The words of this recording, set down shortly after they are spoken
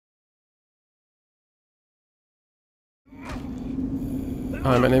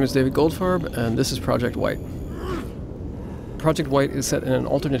Hi, my name is David Goldfarb, and this is Project Wight. Project Wight is set in an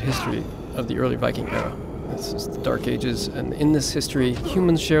alternate history of the early Viking era. This is the Dark Ages, and in this history,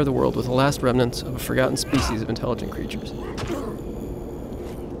 humans share the world with the last remnants of a forgotten species of intelligent creatures.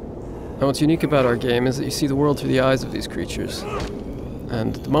 Now, what's unique about our game is that you see the world through the eyes of these creatures.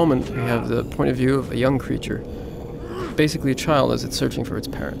 And at the moment, we have the point of view of a young creature, basically a child as it's searching for its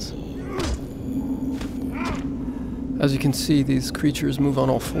parents. As you can see, these creatures move on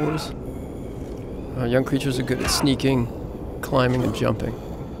all fours. Young creatures are good at sneaking, climbing, and jumping.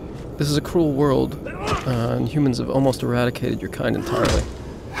 This is a cruel world, and humans have almost eradicated your kind entirely.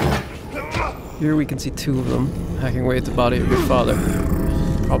 Here we can see two of them hacking away at the body of your father,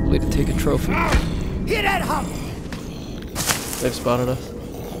 probably to take a trophy. They've spotted us.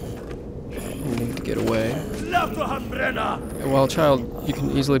 We need to get away. And while a child, you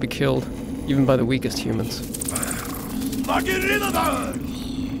can easily be killed, even by the weakest humans.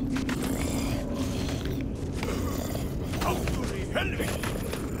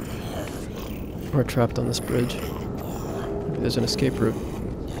 We're trapped on this bridge. Maybe there's an escape route.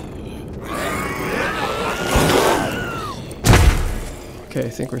 Okay, I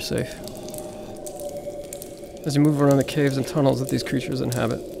think we're safe. As you move around the caves and tunnels that these creatures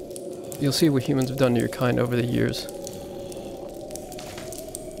inhabit, you'll see what humans have done to your kind over the years.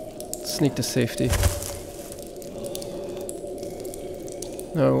 Sneak to safety.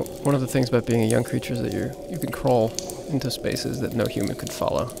 Now, one of the things about being a young creature is that you can crawl into spaces that no human could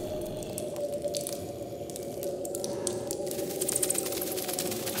follow.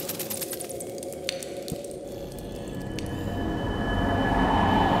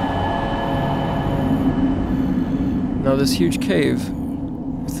 Now, this huge cave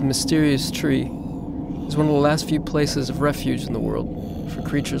with the mysterious tree is one of the last few places of refuge in the world for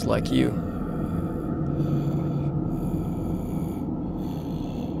creatures like you.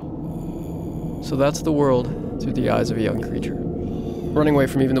 So that's the world through the eyes of a young creature, running away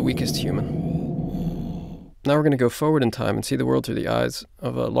from even the weakest human. Now we're going to go forward in time and see the world through the eyes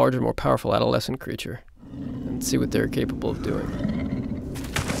of a larger, more powerful adolescent creature, and see what they're capable of doing.